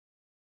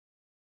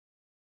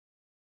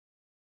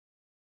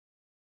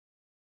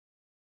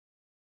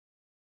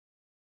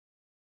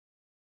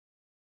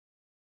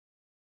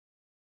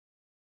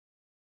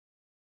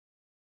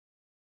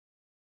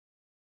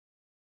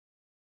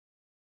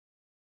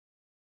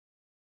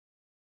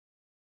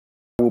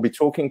We'll be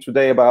talking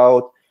today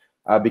about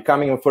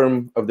becoming a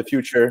firm of the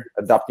future,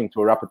 adapting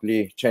to a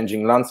rapidly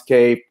changing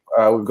landscape.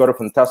 We've got a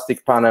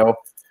fantastic panel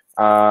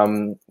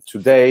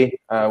today.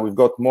 We've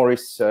got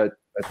Maurice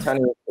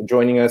Tunney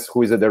joining us,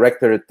 who is a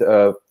director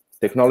at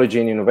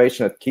Technology and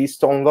Innovation at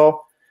Keystone,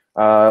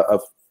 a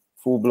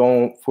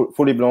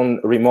fully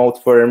blown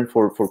remote firm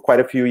for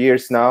quite a few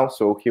years now.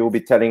 So he will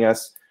be telling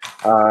us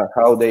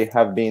how they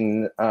have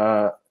been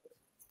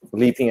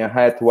leaping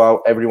ahead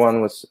while everyone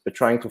was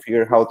trying to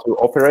figure how to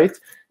operate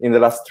in the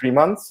last 3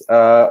 months.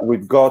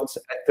 We've got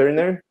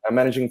Turner, a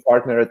managing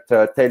partner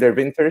at Taylor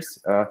VINTERS,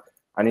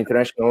 an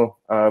international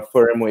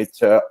firm with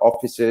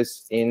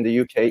offices in the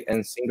UK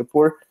and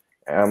Singapore.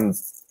 And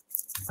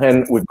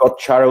we've got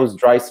Charles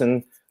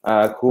Drayson,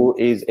 who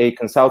is a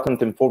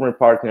consultant and former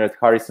partner at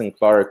Harrison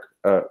Clark,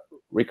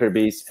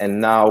 RICKERBYS,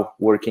 and now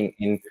working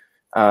in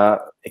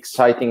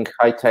exciting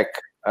high-tech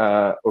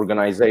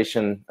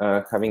organization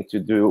having to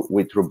do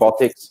with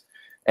robotics.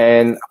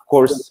 And of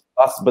course,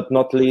 last but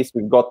not least,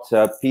 we've got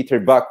Peter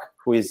Buck,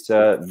 who is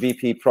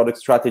VP Product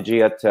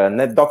Strategy at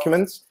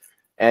netdocuments.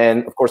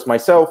 And of course,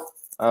 myself,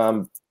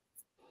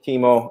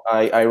 Timo,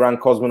 I run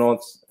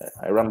Cosmonauts,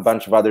 I run a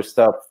bunch of other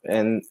stuff,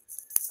 and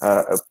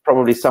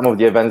probably some of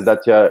the events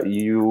that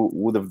you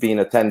would have been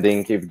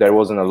attending if there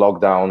wasn't a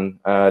lockdown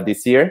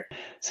this year.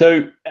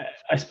 So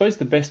I suppose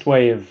the best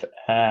way of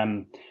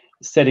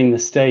setting the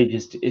stage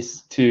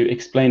is to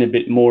explain a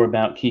bit more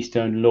about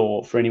Keystone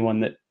Law for anyone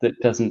that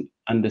doesn't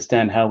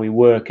understand how we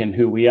work and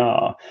who we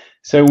are.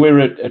 So we're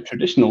a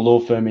traditional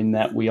law firm in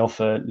that we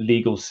offer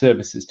legal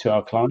services to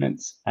our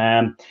clients,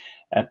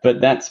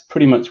 but that's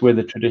pretty much where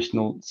the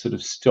traditional sort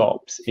of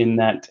stops, in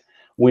that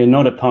we're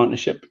not a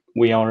partnership,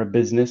 we are a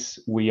business,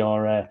 we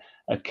are a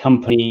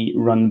company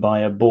run by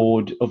a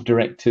board of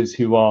directors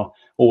who are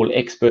all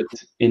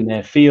experts in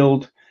their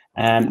field,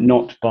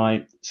 not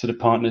by sort of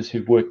partners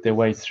who've worked their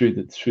way through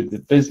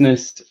the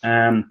business,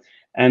 and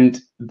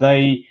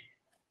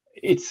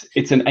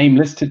it's an AIM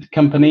listed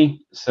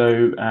company.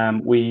 So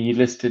we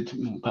listed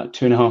about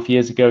 2.5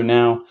 years ago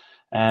now.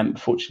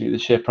 Fortunately, the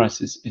share price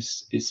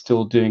is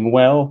still doing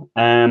well,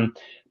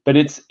 but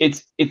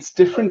it's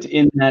different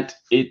in that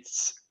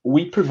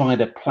we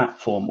provide a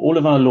platform. All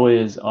of our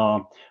lawyers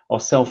are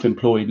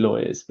self-employed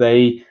lawyers.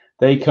 They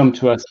come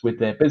to us with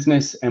their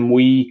business, and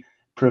we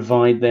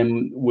provide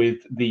them with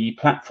the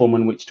platform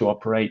on which to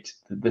operate,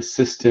 the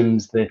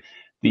systems,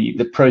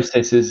 the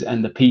processes,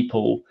 and the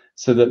people,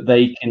 so that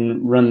they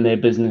can run their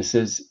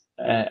businesses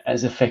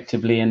as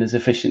effectively and as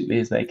efficiently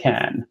as they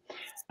can.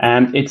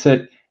 It's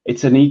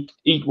an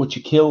eat what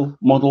you kill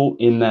model,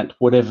 in that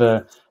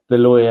whatever the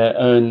lawyer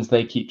earns,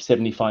 they keep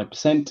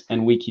 75%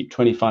 and we keep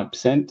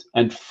 25%.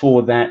 And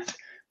for that,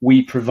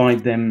 we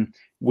provide them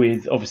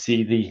with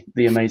obviously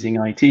the amazing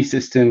IT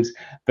systems,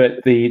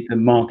 but the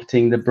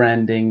marketing, the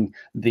branding,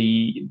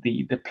 the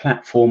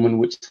platform on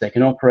which they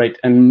can operate,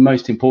 and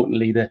most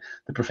importantly, the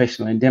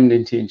professional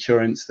indemnity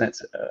insurance.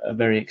 That's a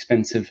very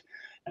expensive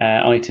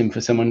item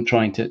for someone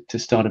trying to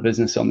start a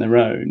business on their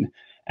own.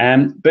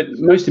 But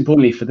most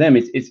importantly for them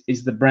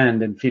is the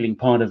brand and feeling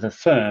part of a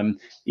firm,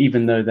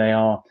 even though they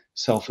are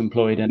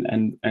self-employed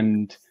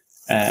and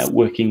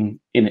working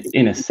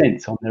in a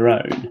sense on their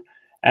own.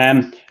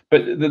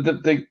 But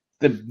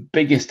the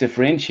biggest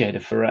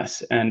differentiator for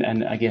us,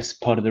 and I guess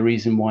part of the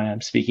reason why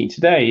I'm speaking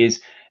today,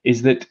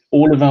 is that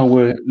all of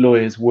our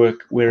lawyers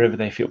work wherever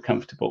they feel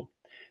comfortable.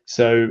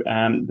 So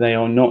they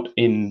are not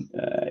in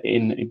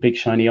big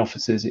shiny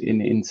offices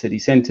in city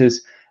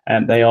centres.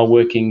 They are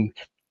working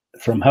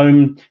from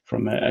home,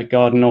 from a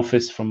garden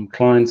office, from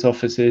clients'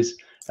 offices,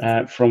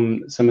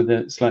 from some of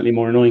the slightly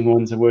more annoying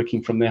ones are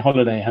working from their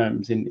holiday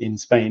homes in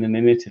Spain and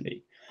in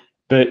Italy.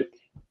 But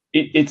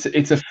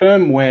it's a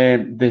firm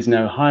where there's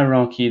no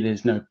hierarchy,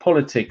 there's no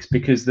politics,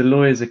 because the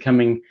lawyers are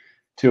coming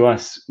to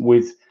us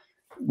with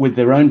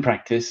their own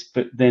practice,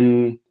 but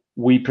then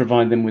we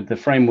provide them with the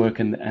framework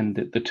and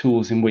the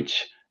tools in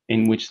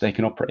which they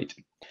can operate.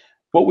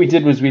 What we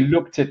did was we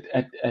looked at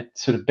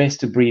sort of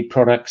best of breed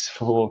products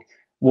for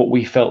what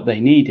we felt they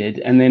needed,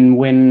 and then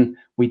when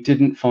we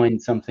didn't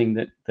find something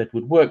that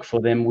would work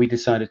for them, we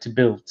decided to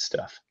build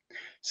stuff.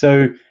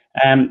 So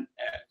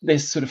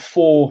there's sort of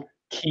 4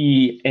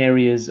 key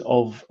areas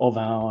of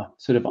our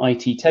sort of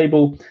IT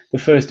table. The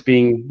first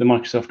being the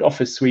Microsoft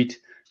Office suite,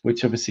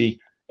 which obviously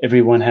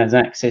everyone has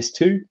access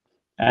to.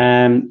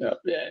 Then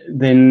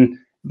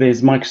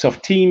there's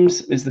Microsoft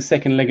Teams is the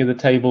second leg of the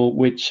table,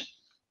 which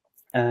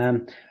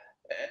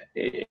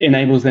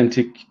enables them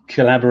to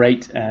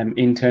collaborate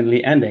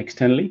internally and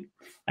externally.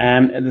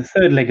 And the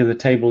third leg of the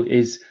table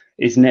is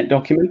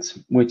netdocuments,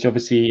 which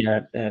obviously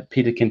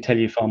Peter can tell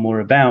you far more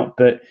about,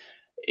 but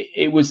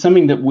it was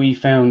something that we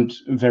found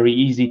very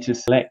easy to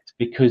select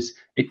because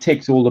it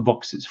ticks all the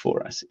boxes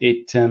for us.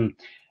 It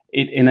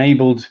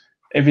enabled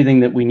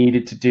everything that we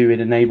needed to do. It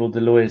enabled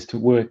the lawyers to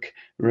work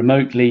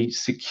remotely,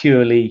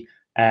 securely,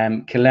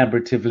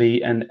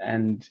 collaboratively,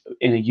 and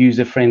in a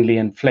user-friendly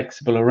and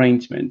flexible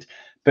arrangement,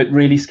 but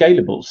really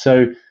scalable.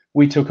 So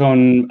we took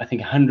on, I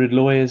think, 100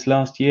 lawyers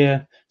last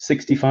year,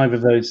 65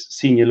 of those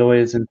senior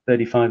lawyers and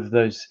 35 of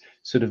those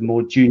sort of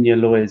more junior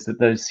lawyers that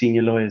those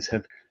senior lawyers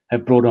have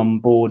brought on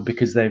board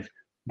because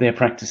their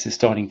practice is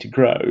starting to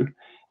grow.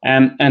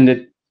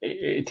 And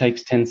it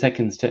takes 10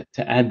 seconds to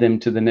add them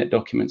to the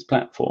NetDocuments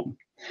platform.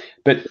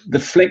 But the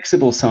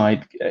flexible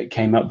side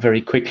came up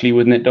very quickly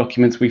with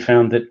NetDocuments. We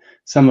found that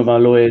some of our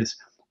lawyers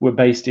were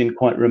based in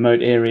quite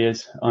remote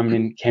areas. I'm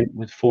in Kent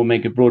with 4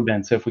 mega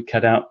broadband, so if we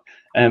cut out,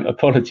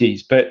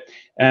 apologies. But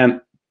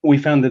we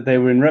found that they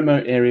were in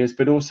remote areas,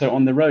 but also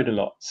on the road a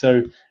lot.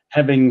 So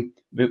having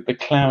the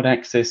cloud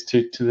access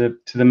to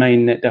the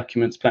main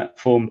NetDocuments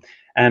platform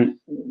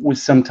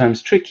was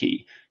sometimes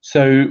tricky.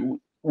 So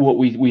what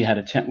we had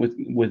a chat with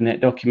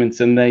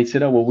NetDocuments, and they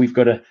said, oh, well, we've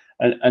got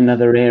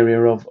another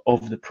area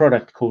of the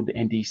product called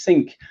ND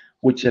Sync,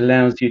 which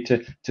allows you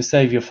to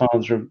save your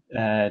files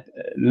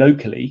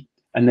locally,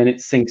 and then it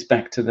syncs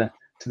back to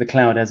the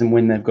cloud as and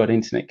when they've got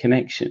internet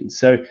connection.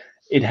 So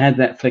it had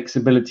that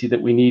flexibility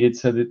that we needed,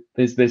 so that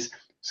there's this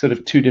sort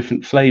of 2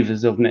 different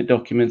flavors of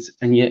NetDocuments,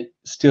 and yet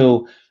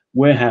still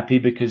we're happy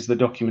because the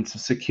documents are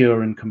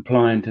secure and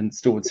compliant and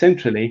stored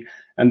centrally,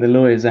 and the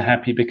lawyers are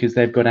happy because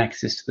they've got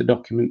access to the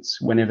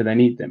documents whenever they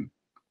need them.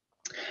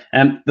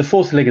 The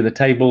fourth leg of the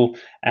table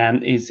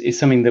is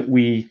something that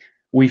we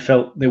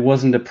felt there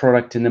wasn't a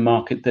product in the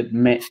market that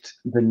met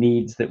the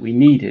needs that we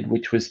needed,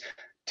 which was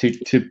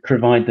to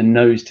provide the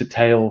nose to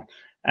tail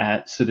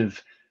sort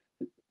of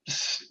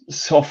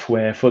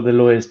software for the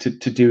lawyers to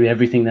do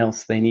everything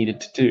else they needed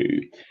to do.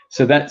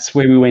 So that's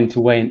where we went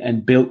away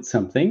and built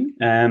something,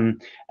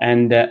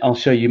 and I'll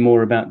show you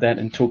more about that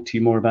and talk to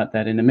you more about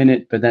that in a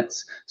minute, but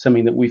that's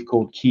something that we've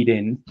called Keyed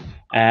In.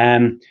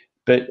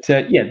 But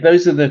yeah,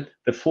 those are the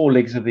 4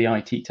 legs of the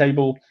IT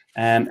table,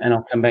 and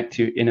I'll come back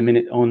to you in a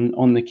minute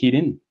on the Keyed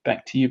In.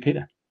 Back to you,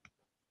 Peter.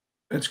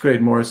 That's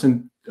great, Maurice.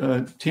 And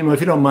Timo, if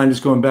you don't mind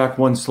just going back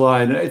 1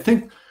 slide. I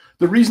think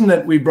the reason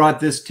that we brought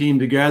this team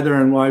together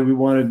and why we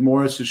wanted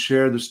Maurice to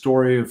share the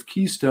story of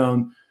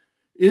Keystone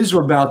is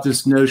about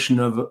this notion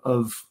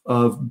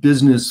of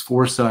business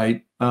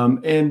foresight.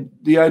 And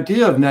the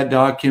idea of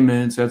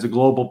NetDocuments as a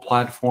global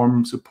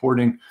platform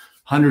supporting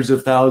hundreds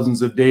of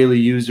thousands of daily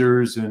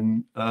users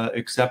and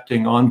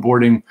accepting,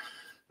 onboarding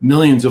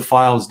millions of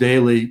files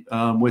daily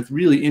with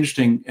really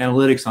interesting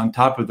analytics on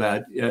top of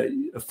that.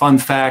 A fun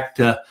fact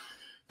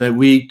that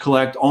we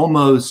collect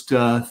almost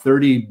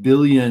 30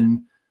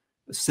 billion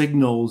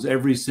signals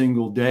every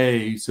single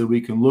day, so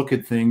we can look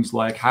at things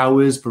like how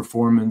is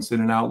performance in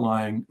an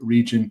outlying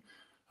region,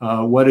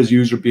 what is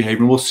user behavior.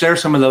 And we'll share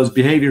some of those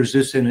behaviors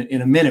just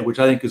in a minute, which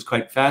I think is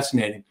quite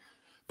fascinating.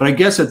 But I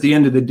guess at the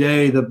end of the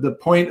day, the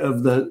point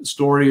of the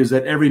story is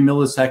that every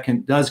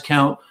millisecond does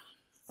count.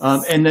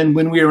 And then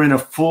when we are in a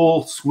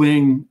full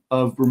swing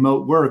of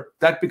remote work,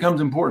 that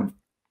becomes important.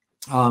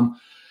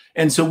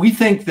 And so we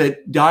think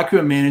that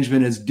document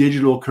management is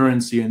digital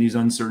currency in these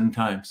uncertain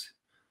times.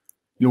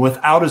 You know,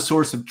 without a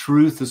source of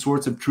truth, the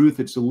source of truth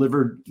that's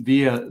delivered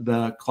via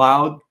the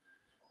cloud,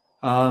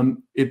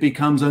 it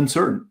becomes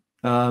uncertain.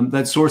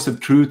 That source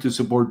of truth to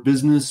support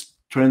business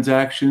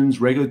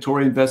transactions,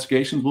 regulatory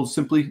investigations will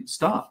simply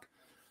stop.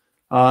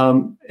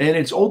 And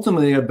it's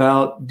ultimately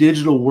about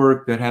digital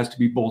work that has to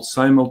be both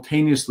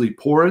simultaneously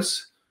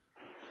porous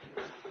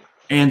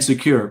and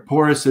secure.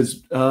 Porous,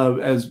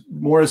 as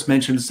Maurice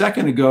mentioned a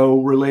second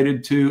ago,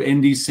 related to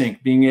ND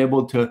Sync, being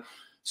able to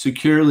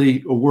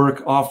securely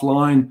work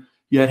offline,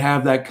 yet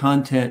have that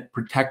content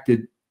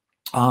protected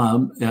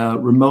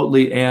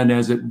remotely and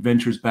as it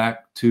ventures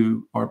back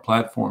to our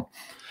platform.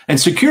 And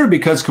secure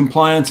because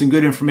compliance and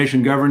good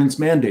information governance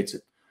mandates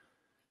it.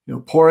 You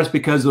know, porous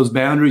because those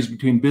boundaries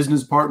between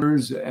business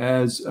partners,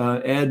 as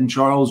Ed and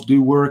Charles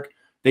do work,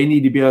 they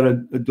need to be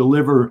able to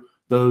deliver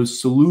those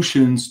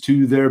solutions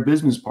to their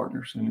business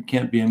partners, and it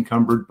can't be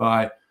encumbered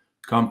by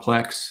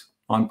complex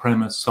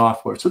on-premise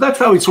software. So that's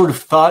how we sort of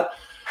thought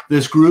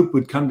this group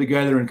would come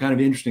together in kind of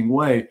an interesting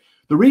way.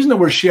 The reason that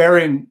we're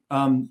sharing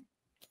the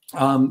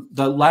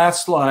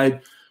last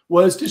slide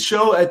was to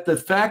show at the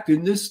fact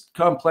in this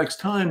complex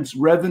times,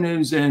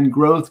 revenues and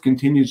growth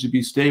continues to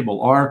be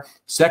stable. Our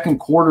second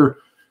quarter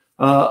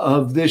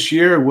of this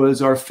year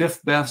was our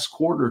 5th best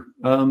quarter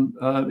in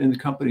the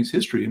company's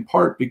history, in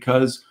part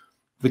because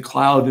the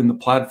cloud and the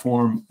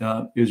platform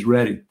is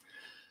ready.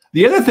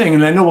 The other thing,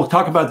 and I know we'll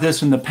talk about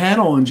this in the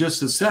panel in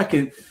just a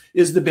second,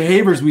 is the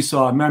behaviors we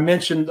saw. I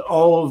mentioned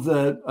all of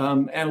the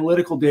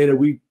analytical data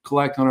we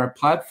collect on our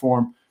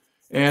platform,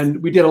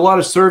 and we did a lot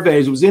of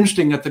surveys. It was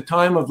interesting, at the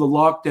time of the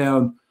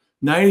lockdown,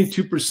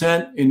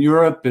 92% in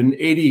Europe and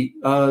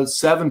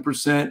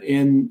 87%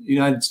 in the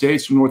United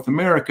States or North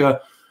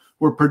America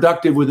were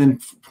productive within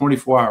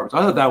 24 hours.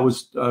 I thought that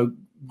was a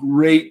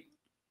great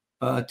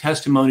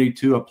testimony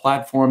to a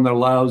platform that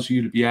allows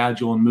you to be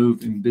agile and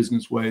move in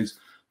business ways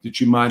that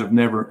you might have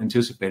never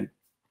anticipated.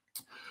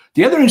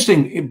 The other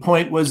interesting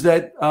point was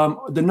that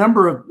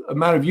the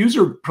amount of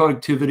user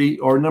productivity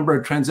or number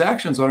of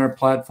transactions on our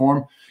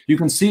platform, you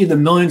can see the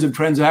millions of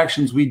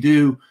transactions we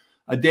do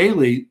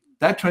daily.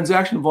 That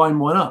transaction volume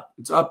went up.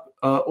 It's up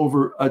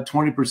over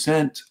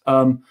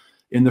 20%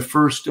 in the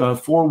first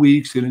 4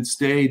 weeks, and it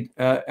stayed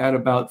at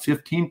about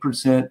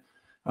 15%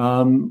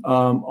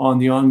 on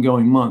the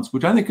ongoing months,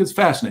 which I think is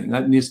fascinating.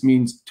 That just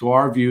means, to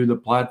our view, the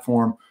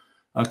platform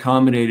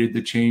accommodated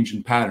the change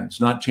in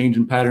patterns, not change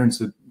in patterns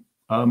that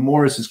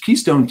Maurice's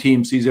Keystone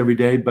team sees every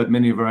day, but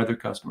many of our other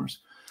customers.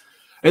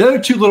 And the other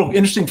two little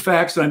interesting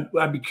facts, and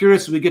I'd be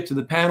curious as we get to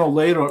the panel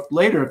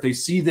later if they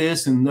see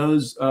this, and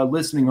those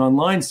listening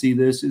online see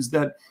this, is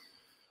that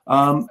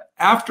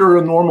after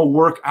a normal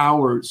work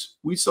hours,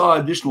 we saw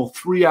additional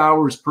 3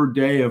 hours per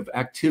day of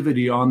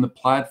activity on the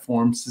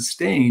platform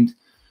sustained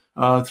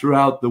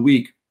throughout the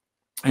week.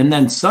 And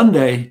then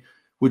Sunday,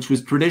 which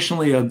was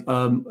traditionally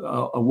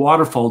a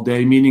waterfall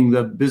day, meaning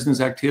the business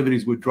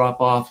activities would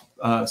drop off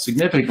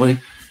significantly,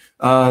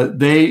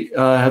 they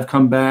have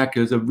come back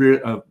as a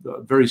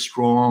very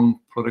strong,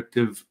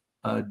 productive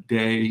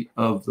day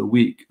of the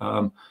week.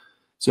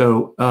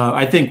 So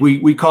I think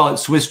we call it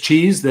Swiss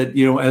cheese, that,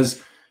 you know,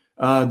 as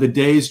the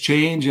days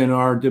change and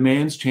our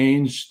demands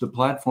change, the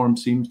platform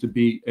seems to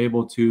be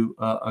able to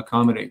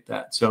accommodate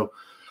that. So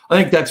I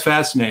think that's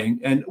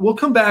fascinating. And we'll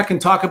come back and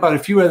talk about a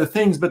few other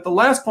things. But the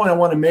last point I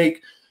want to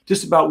make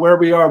just about where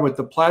we are with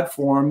the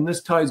platform, and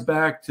this ties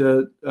back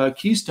to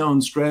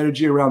Keystone's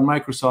strategy around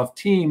Microsoft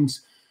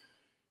Teams,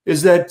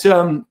 is that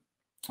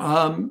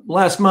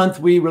last month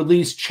we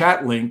released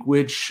ChatLink,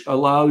 which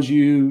allows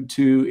you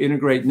to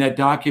integrate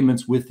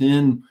NetDocuments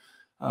within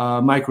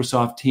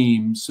Microsoft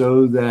Teams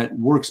so that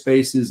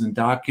workspaces and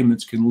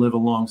documents can live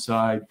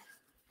alongside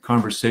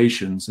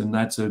conversations. And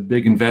that's a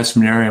big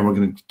investment area, and we're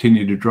going to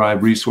continue to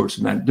drive resources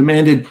in that,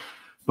 demanded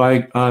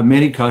by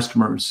many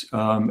customers,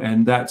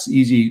 and that's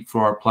easy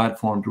for our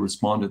platform to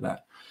respond to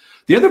that.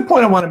 The other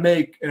point I want to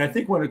make, and I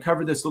think we're going to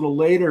cover this a little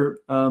later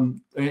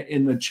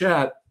in the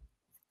chat,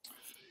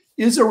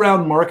 is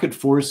around market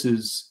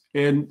forces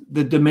and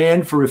the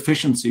demand for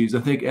efficiencies. I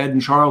think Ed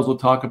and Charles will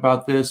talk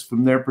about this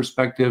from their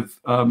perspective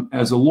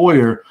as a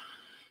lawyer,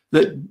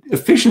 that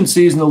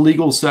efficiencies in the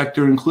legal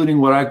sector, including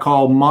what I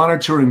call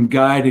monitoring and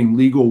guiding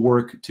legal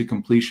work to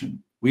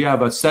completion. We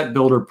have a set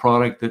builder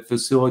product that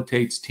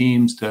facilitates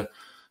teams to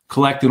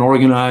collect and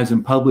organize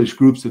and publish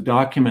groups of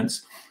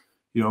documents,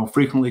 you know,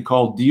 frequently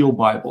called deal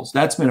Bibles.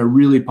 That's been a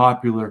really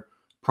popular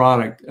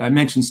product. I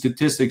mentioned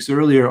statistics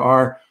earlier.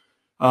 Our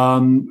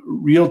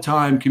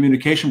real-time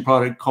communication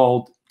product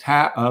called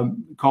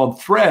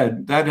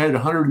Thread, that had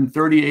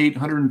 138,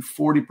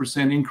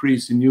 140%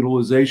 increase in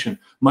utilization,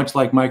 much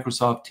like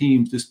Microsoft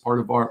Teams, this part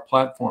of our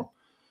platform.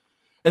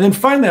 And then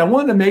finally, I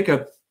wanted to make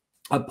a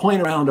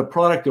point around a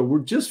product that we're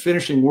just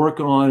finishing work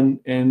on,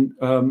 and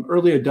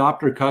early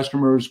adopter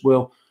customers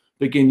will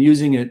begin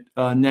using it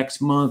next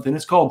month, and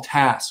it's called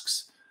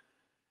Tasks.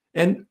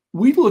 And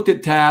we looked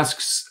at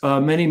Tasks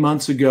many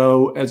months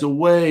ago as a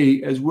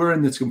way, as we're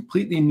in this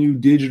completely new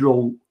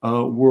digital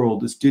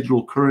world, this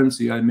digital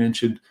currency I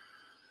mentioned,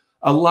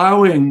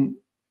 allowing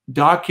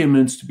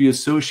documents to be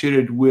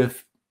associated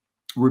with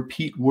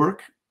repeat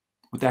work,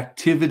 with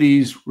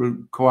activities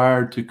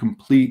required to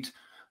complete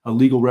a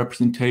legal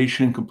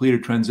representation, complete a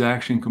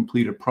transaction,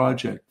 complete a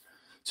project.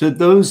 So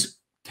those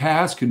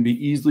tasks can be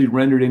easily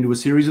rendered into a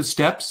series of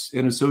steps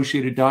and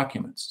associated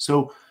documents.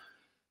 So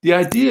the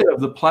idea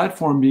of the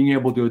platform being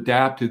able to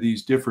adapt to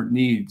these different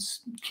needs,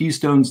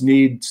 Keystone's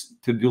needs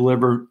to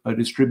deliver a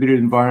distributed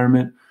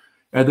environment,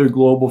 other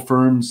global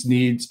firms'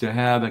 needs to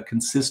have a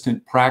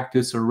consistent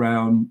practice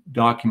around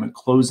document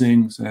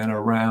closings and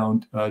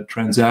around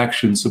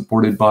transactions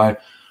supported by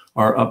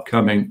our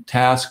upcoming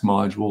task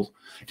modules,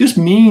 just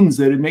means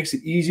that it makes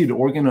it easy to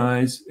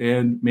organize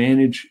and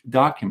manage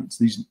documents,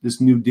 this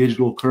new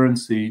digital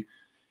currency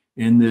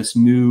in this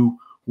new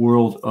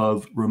world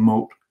of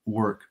remote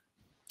work.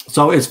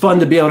 So it's fun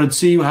to be able to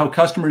see how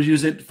customers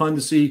use it, fun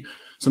to see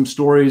some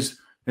stories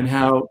and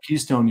how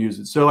Keystone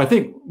uses it. So I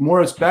think,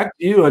 Maurice, back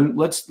to you, and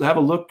let's have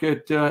a look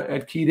at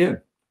Keyed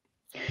In.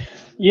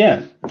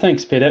 Yeah,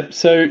 thanks, Peter.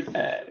 So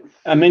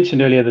I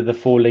mentioned earlier that the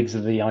 4 legs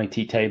of the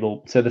IT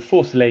table. So the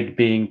 4th leg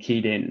being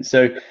Keyed In.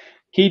 So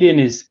Keyed In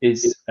is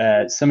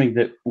something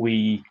that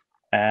we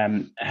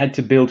had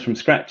to build from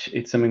scratch.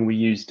 It's something we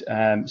used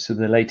so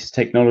the latest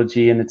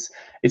technology, and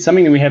it's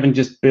something that we haven't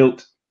just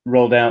built,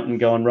 rolled out and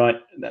gone,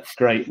 right, that's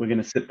great, we're going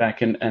to sit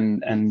back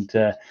and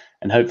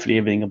hopefully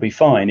everything will be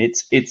fine.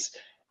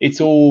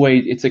 It's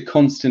always a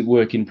constant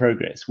work in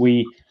progress.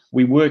 We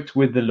worked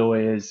with the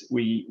lawyers,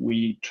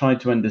 we tried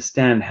to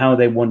understand how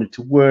they wanted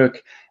to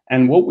work,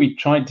 and what we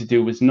tried to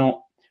do was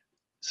not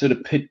sort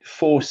of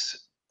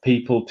force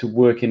people to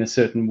work in a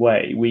certain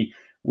way.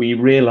 We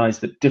realized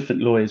that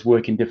different lawyers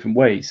work in different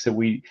ways, so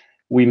we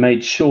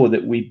made sure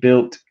that we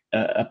built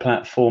a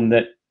platform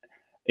that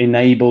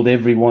enabled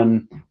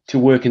everyone to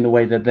work in the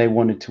way that they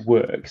wanted to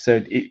work.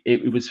 So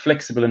it was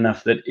flexible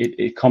enough that it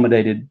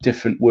accommodated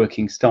different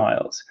working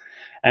styles.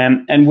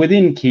 And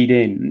within Keyed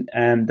In,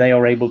 they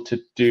are able to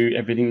do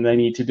everything they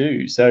need to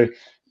do. So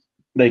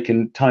they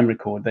can time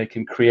record, they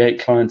can create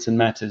clients and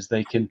matters,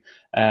 they can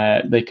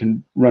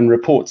run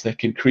reports, they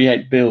can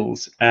create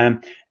bills,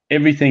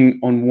 everything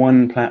on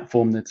one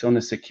platform that's on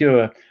a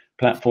secure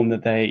platform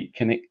that they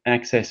can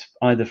access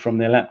either from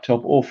their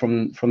laptop or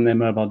from their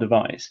mobile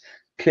device.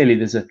 Clearly,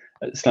 there's a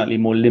slightly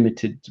more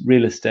limited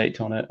real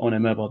estate on a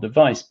mobile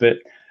device, but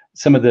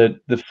some of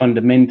the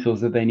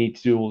fundamentals that they need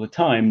to do all the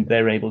time,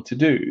 they're able to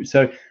do.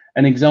 So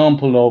an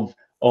example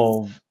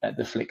of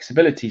the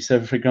flexibility.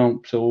 So, for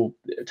example,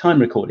 time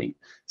recording.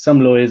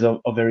 Some lawyers are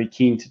very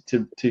keen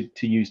to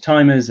use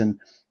timers and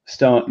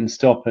start and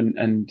stop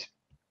and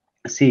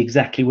see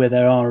exactly where they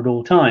are at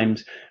all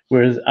times,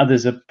 whereas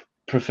others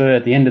prefer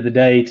at the end of the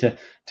day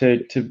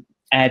to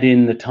add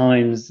in the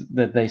times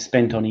that they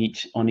spent on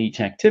each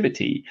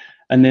activity.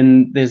 And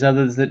then there's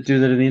others that do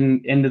that at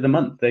the end of the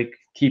month. They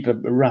keep a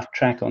rough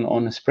track on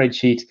a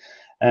spreadsheet.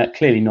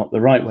 Clearly not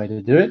the right way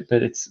to do it,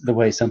 but it's the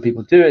way some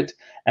people do it.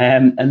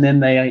 And then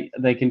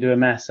they can do a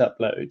mass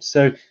upload.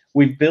 So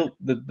we've built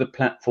the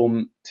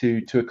platform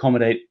to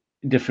accommodate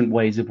different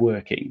ways of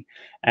working.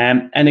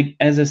 And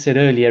as I said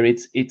earlier,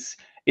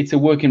 it's a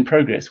work in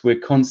progress. We're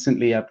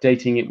constantly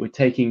updating it. We're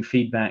taking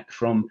feedback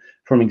from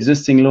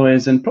existing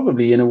lawyers, and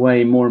probably in a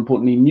way, more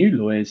importantly, new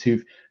lawyers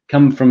who've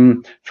come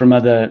from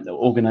other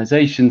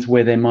organizations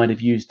where they might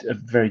have used a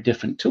very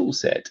different tool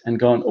set and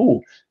gone,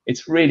 oh,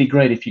 it's really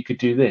great if you could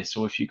do this,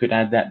 or if you could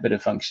add that bit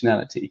of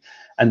functionality.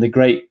 And the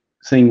great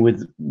thing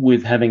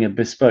with having a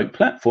bespoke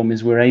platform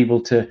is we're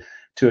able to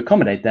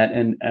accommodate that,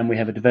 and we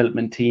have a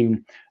development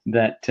team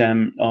that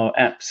are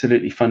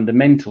absolutely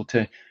fundamental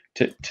to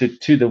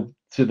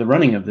the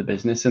running of the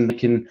business, and they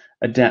can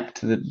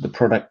adapt the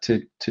product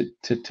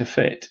to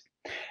fit.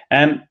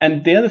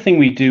 And the other thing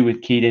we do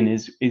with Keyed In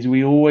is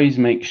we always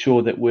make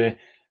sure that we're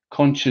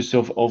conscious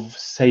of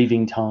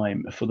saving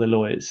time for the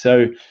lawyers.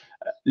 So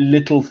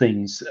little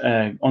things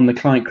on the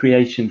client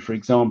creation, for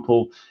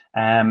example,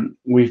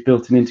 we've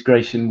built an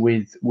integration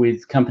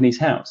with Companies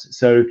House.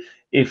 So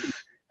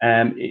if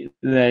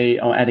they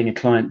are adding a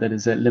client that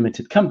is a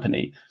limited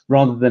company,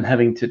 rather than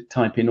having to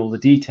type in all the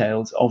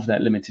details of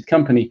that limited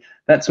company,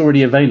 that's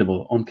already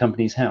available on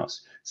Companies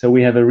House. So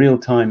we have a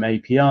real-time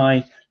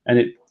API, and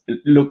it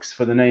looks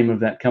for the name of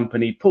that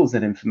company, pulls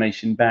that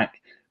information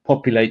back,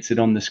 populates it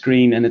on the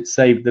screen, and it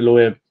saved the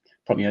lawyer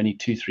probably only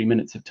 2-3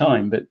 minutes of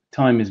time, but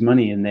time is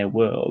money in their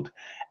world.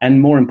 And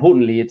more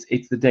importantly,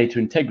 it's the data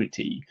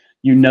integrity.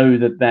 You know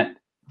that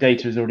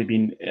data has already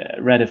been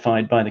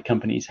ratified by the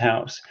Companies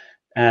House.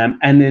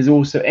 And there's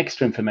also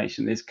extra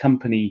information. There's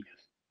company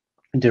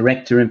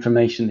director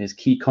information, there's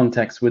key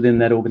contacts within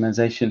that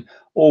organization,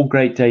 all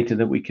great data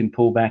that we can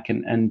pull back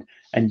and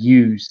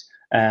use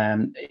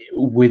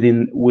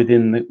within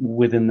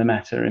the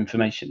matter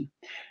information.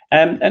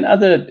 And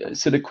other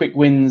sort of quick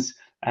wins,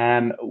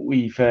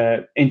 we've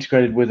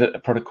integrated with a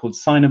product called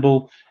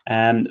Signable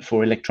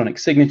for electronic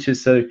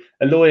signatures. So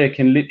a lawyer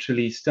can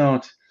literally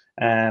start,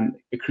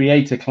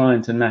 create a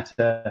client and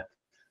matter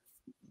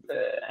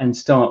and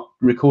start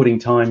recording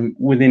time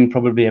within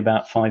probably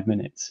about 5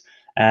 minutes.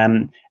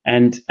 And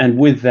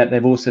with that,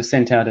 they've also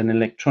sent out an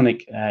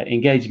electronic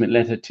engagement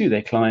letter to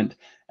their client,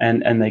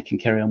 and they can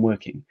carry on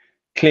working.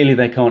 Clearly,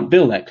 they can't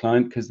bill that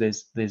client because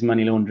there's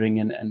money laundering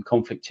and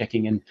conflict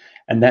checking,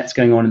 and that's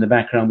going on in the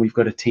background. We've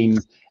got a team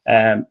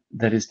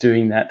that is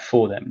doing that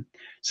for them.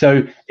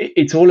 So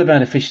it's all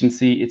about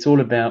efficiency. It's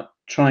all about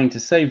trying to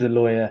save the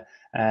lawyer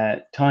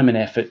time and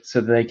effort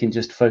so that they can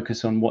just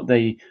focus on what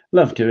they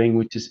love doing,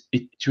 which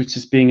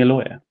is being a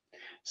lawyer.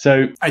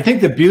 So I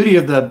think the beauty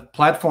of the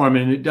platform,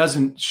 and it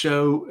doesn't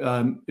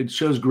show, it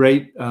shows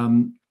great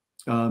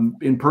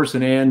in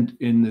person and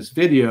in this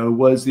video,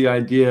 was the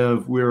idea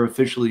of we're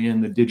officially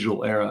in the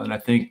digital era. And I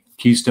think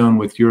Keystone,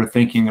 with your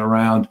thinking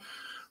around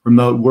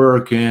remote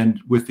work and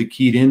with the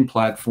Keyed In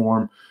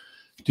platform,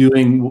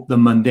 doing the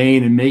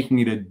mundane and making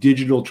it a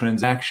digital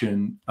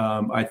transaction,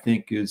 I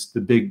think is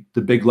the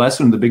big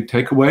lesson, the big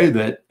takeaway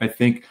that I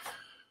think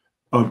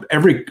of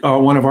every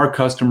one of our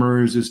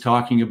customers is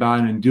talking about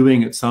and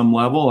doing at some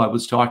level. I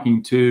was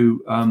talking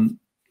to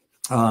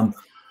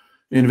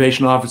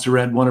innovation officer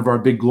at one of our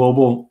big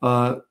global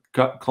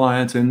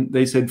clients, and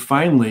they said,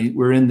 finally,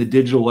 we're in the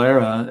digital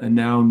era, and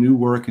now new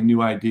work and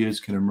new ideas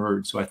can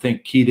emerge. So I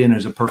think Keyed In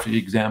is a perfect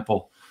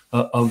example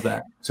of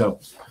that. So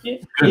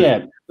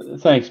yeah,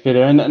 thanks,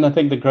 Peter. And I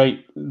think the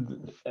great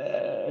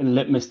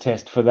litmus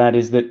test for that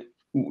is that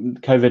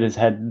COVID has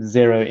had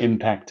zero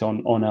impact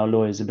on our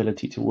lawyers'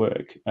 ability to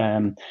work.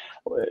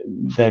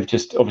 They've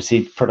just,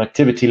 obviously,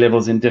 productivity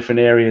levels in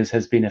different areas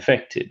has been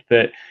affected,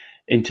 but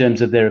in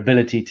terms of their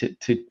ability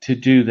to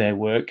do their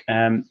work,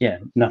 yeah,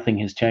 nothing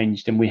has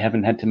changed, and we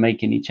haven't had to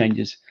make any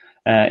changes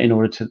in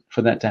order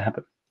for that to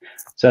happen.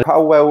 So,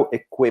 how well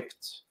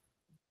equipped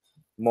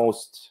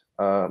most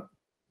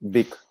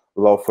big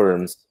law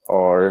firms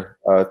are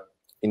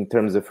in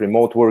terms of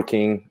remote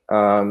working,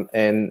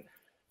 and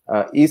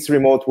is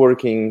remote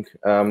working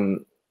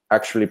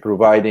actually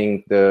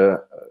providing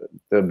the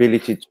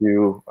ability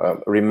to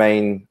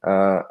remain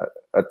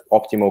at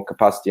optimal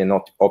capacity and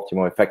not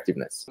optimal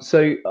effectiveness?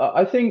 So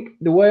I think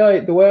the way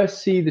I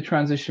see the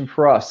transition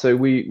for us, so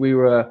we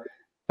were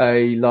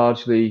a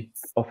largely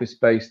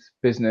office-based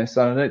business,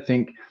 and I don't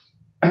think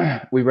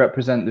we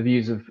represent the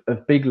views of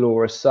Big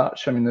Law as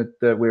such. I mean,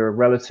 that we're a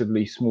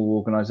relatively small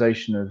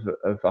organisation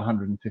of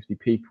 150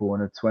 people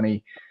and a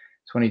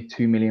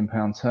 22 million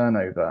pound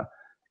turnover.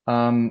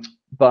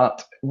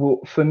 But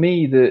for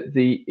me,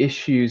 the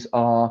issues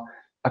are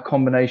a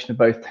combination of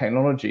both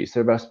technologies.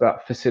 They're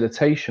about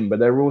facilitation, but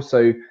they're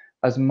also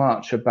as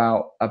much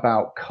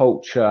about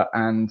culture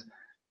and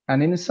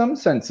in some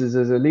senses,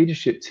 as a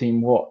leadership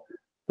team, what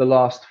the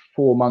last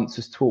 4 months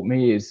has taught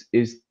me is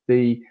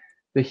the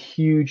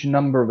huge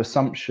number of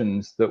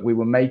assumptions that we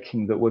were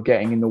making that were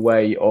getting in the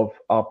way of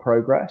our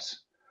progress.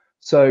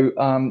 So,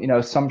 you know,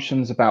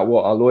 assumptions about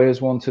what our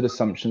lawyers wanted,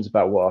 assumptions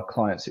about what our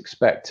clients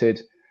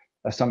expected,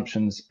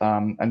 assumptions,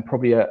 and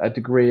probably a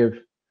degree of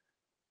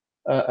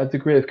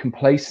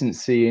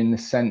complacency in the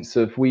sense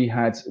of we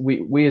as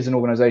an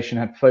organization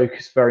had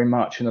focused very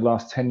much in the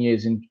last 10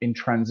 years in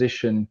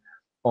transition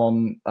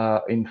on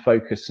in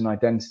focus and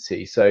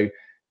identity. So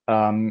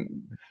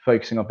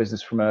focusing our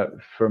business from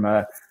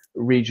a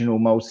regional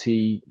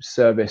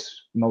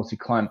multi-service,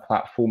 multi-client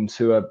platform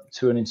to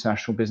an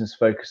international business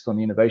focused on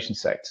the innovation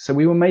sector. So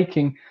we were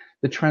making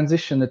the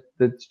transition,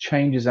 the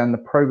changes and the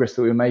progress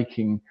that we were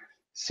making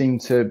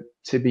seemed to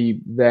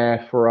be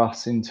there for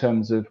us in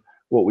terms of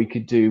what we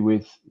could do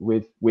with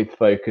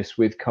focus,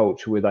 with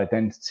culture, with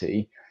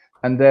identity.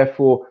 And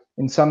therefore,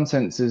 in some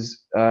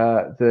senses,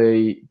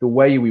 the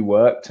way we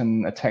worked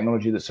and a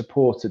technology that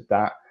supported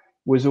that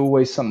was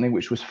always something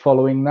which was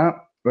following that.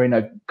 Or, you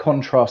know,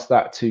 contrast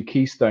that to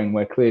Keystone,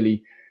 where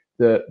clearly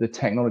the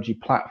technology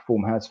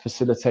platform has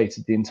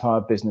facilitated the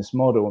entire business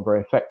model very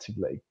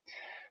effectively.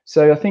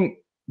 So I think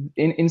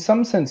in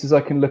some senses,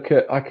 I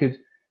could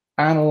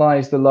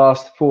analyze the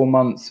last 4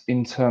 months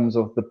in terms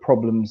of the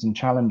problems and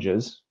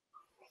challenges.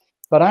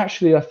 But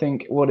actually, I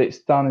think what it's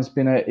done has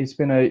been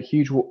a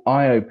huge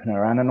eye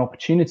opener and an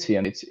opportunity,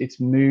 and it's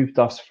moved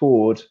us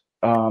forward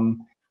and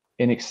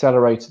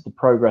accelerated the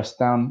progress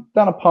down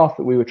a path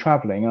that we were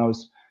traveling.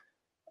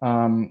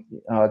 I'm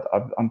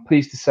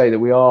pleased to say that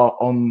we are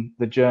on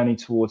the journey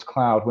towards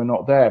cloud. We're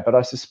not there, but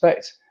I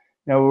suspect,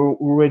 you know, we're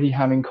already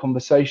having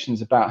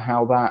conversations about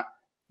how that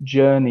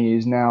journey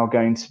is now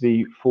going to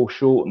be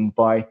foreshortened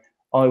by,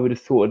 I would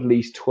have thought, at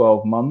least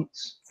 12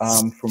 months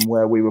from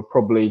where we were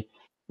probably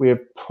by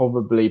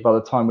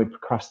the time we'd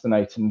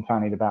procrastinated and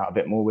fannied about a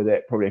bit more with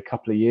it, probably a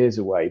couple of years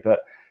away. But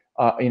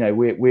you know,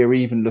 we're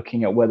even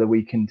looking at whether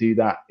we can do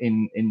that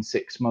in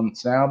 6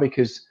 months now,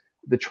 because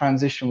the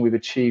transition we've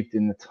achieved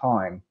in the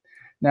time.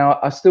 Now,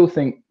 I still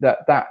think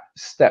that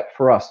step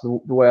for us, the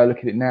way I look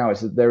at it now, is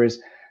that there is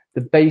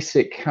the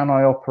basic: can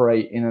I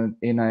operate in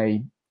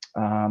a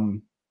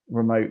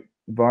remote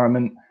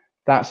environment?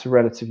 That's a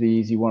relatively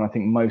easy one. I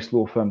think most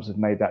law firms have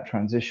made that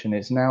transition.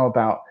 It's now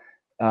about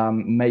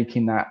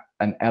making that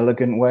an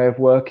elegant way of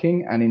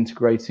working and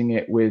integrating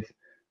it with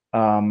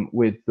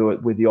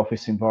the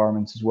office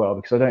environment as well,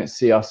 because I don't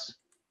see us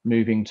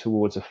moving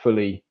towards a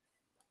fully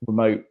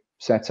remote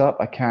setup.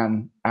 I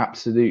can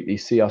absolutely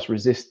see us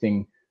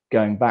resisting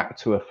going back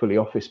to a fully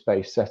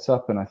office-based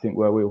setup, and I think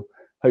where we'll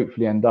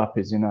hopefully end up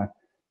is in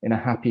a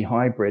happy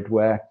hybrid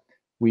where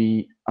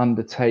we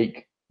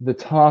undertake the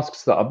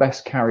tasks that are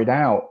best carried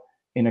out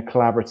in a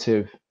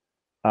collaborative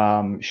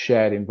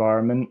shared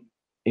environment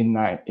in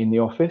the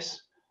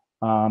office,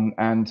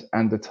 and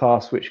the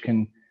tasks which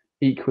can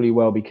equally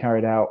well be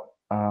carried out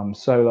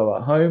solo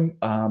at home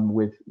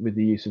with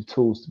the use of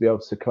tools to be able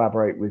to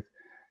collaborate with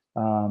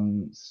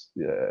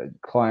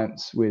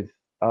clients, with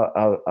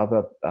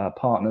other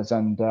partners,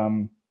 and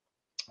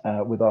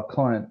with our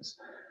clients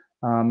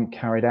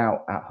carried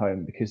out at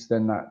home, because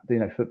then that, you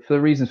know, for the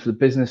reasons, for the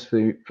business,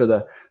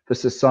 for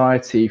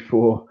society,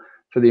 for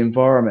the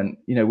environment,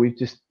 you know, we've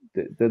just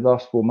the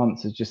last 4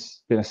 months has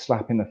just been a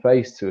slap in the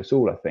face to us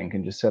all, I think,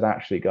 and just said,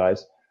 actually,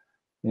 guys,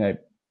 you know,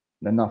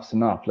 enough's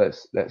enough.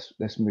 Let's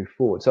move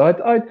forward. So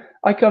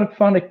I kind of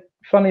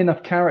funny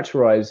enough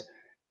characterize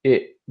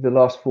it, the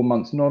last 4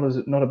 months,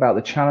 not about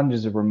the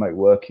challenges of remote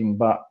working,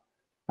 but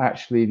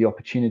actually the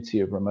opportunity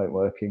of remote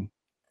working.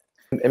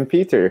 And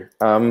Peter,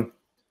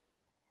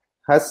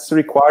 has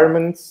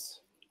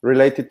requirements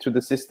related to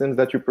the systems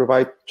that you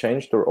provide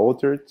changed or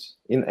altered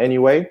in any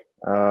way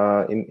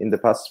in the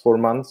past 4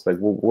 months? Like,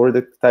 what were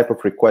the type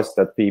of requests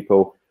that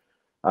people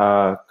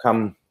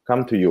come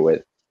to you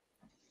with?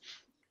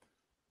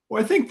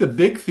 Well, I think the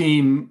big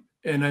theme,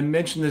 and I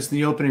mentioned this in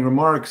the opening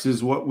remarks,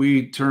 is what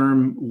we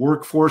term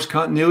workforce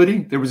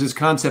continuity. There was this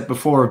concept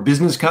before of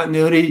business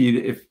continuity.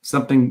 If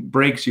something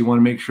breaks, you want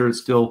to make sure it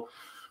still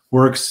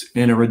works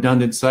in a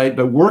redundant site.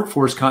 But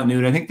workforce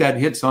continuity, I think that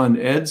hits on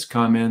Ed's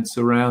comments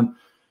around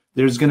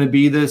there's going to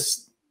be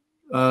this,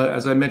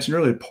 as I mentioned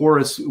earlier,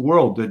 porous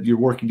world that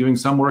you're doing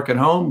some work at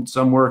home,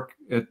 some work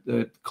at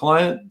the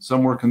client,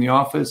 some work in the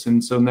office.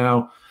 And so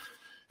now,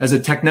 as a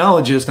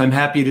technologist, I'm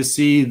happy to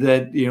see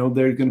that, you know,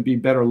 there's going to be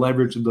better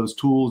leverage of those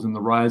tools and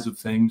the rise of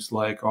things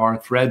like our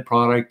Thread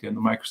product and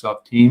the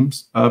Microsoft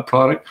Teams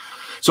product.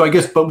 So I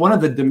guess, but one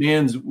of the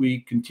demands we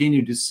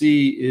continue to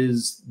see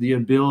is the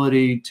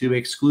ability to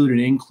exclude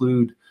and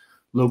include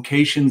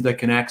locations that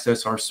can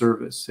access our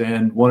service.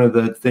 And one of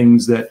the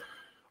things that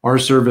our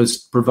service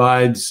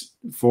provides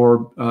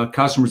for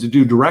customers to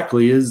do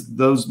directly is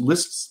those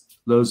lists,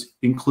 those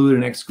include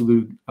and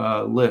exclude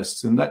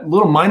lists. And that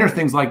little minor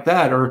things like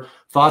that are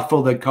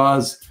thoughtful, that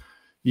cause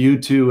you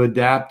to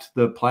adapt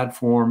the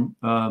platform,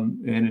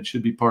 and it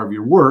should be part of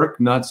your work,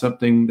 not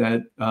something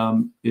that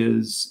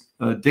is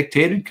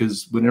dictated,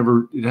 because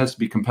whenever it has to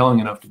be compelling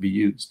enough to be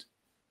used.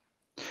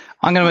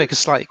 I'm going to make a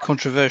slightly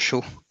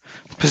controversial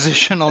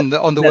position on the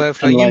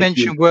workflow.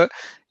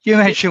 You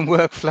mentioned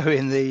workflow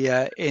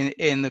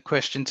in the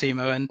question,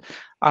 Timo, and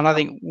I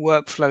think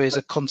workflow is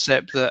a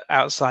concept that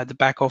outside the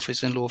back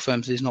office in law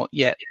firms is not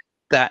yet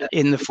that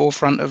in the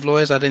forefront of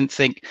lawyers. I don't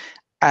think,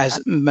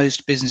 as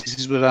most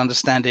businesses would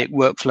understand it,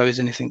 workflow is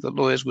anything that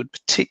lawyers would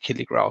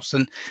particularly grasp,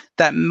 and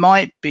that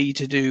might be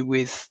to do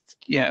with,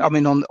 I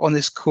mean, on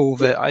this call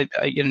that I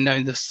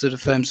knowing the sort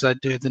of firms that I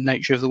do, the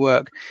nature of the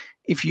work.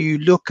 If you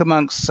look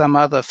amongst some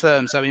other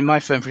firms, I mean, my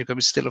firm, for example,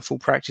 is still a full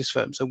practice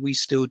firm, so we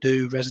still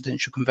do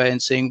residential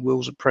conveyancing,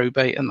 wills of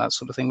probate, and that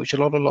sort of thing, which a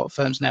lot of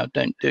firms now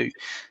don't do.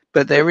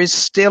 But there is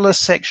still a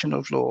section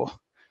of law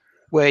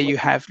where you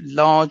have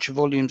large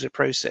volumes of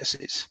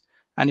processes.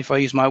 And if I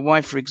use my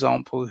wife, for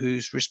example,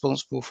 who's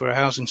responsible for a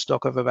housing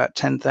stock of about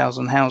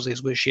 10,000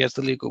 houses where she has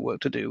the legal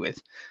work to do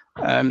with,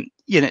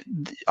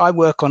 I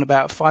work on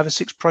about 5 or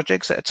 6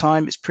 projects at a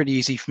time. It's pretty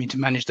easy for me to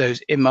manage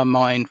those in my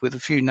mind with a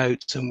few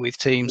notes and with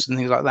teams and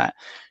things like that.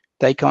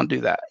 They can't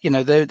do that.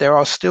 There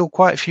are still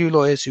quite a few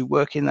lawyers who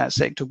work in that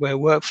sector where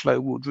workflow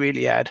would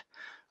really add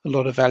a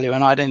lot of value.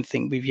 And I don't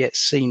think we've yet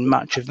seen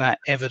much of that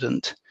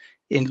evident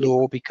in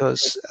law,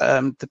 because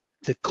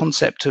the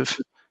concept of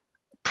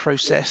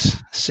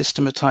process,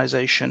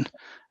 systematization,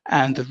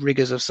 and the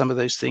rigors of some of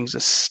those things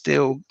are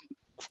still,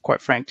 quite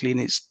frankly, in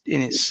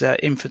its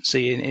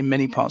infancy in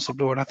many parts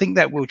of law. And I think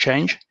that will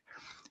change.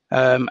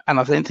 And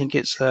I don't think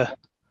it's a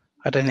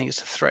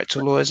threat to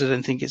lawyers. I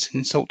don't think it's an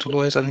insult to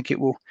lawyers. I think it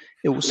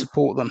will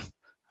support them.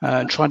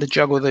 Trying to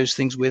juggle those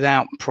things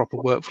without proper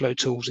workflow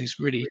tools is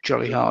really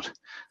jolly hard.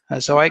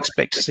 So I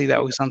expect to see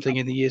that with something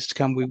in the years to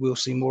come we will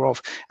see more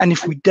of. And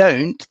if we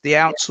don't, the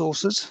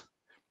outsourcers,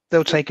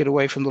 they'll take it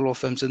away from the law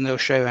firms and they'll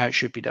show how it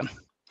should be done.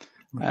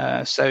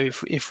 So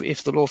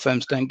if the law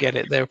firms don't get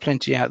it, there are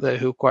plenty out there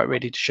who are quite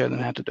ready to show them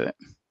how to do it.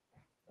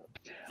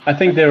 I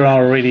think there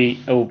are already,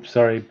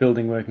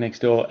 building work next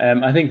door.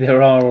 I think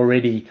there are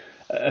already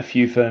a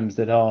few firms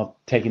that are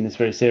taking this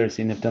very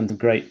seriously and have done some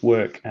great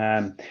work.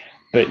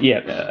 But yeah,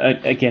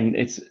 again,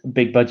 it's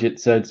big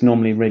budget, so it's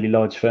normally really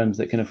large firms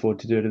that can afford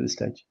to do it at this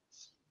stage.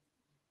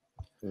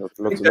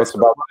 Lots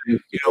about,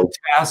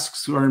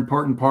 tasks are an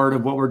important part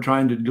of what we're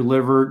trying to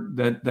deliver,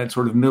 that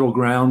sort of middle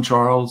ground,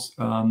 Charles,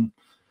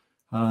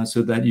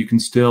 so that you can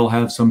still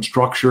have some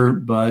structure,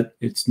 but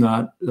it's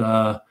not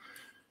the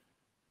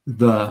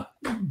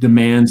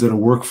demands that a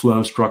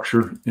workflow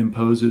structure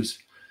imposes.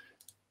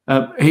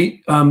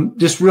 Hey,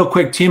 just real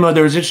quick, Timo,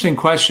 there was an interesting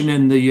question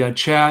in the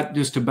chat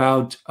just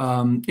about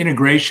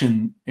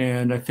integration,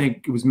 and I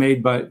think it was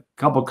made by a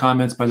couple of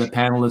comments by the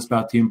panelists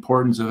about the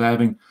importance of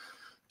having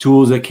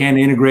tools that can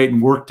integrate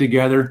and work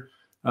together.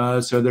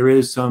 So there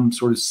is some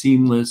sort of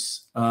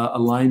seamless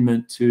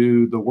alignment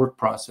to the work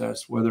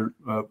process, whether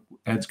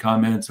Ed's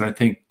comments, and I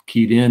think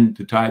keyed in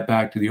to tie it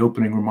back to the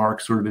opening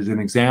remarks, sort of as an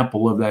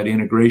example of that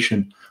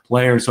integration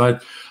layer. So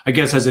I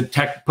guess as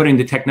putting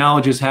the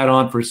technologist hat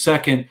on for a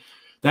second,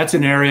 that's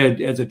an area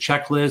as a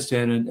checklist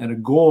and a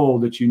goal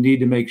that you need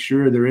to make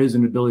sure there is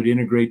an ability to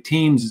integrate.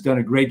 Teams has done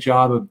a great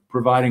job of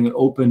providing an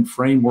open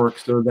framework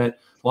so that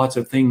lots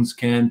of things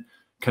can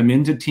come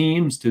into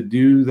Teams to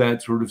do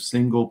that sort of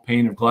single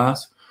pane of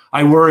glass.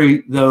 I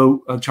worry,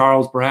 though,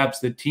 Charles, perhaps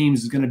that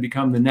Teams is going to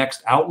become the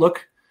next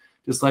Outlook,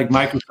 just like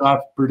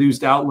Microsoft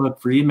produced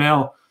Outlook for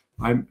email.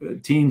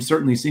 Teams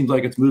certainly seems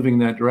like it's moving in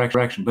that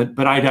direction,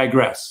 but I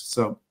digress.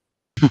 So,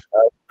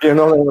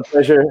 a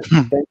pleasure.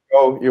 Thank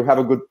you. You have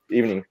a good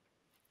evening.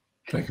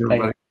 Thank you,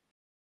 everybody.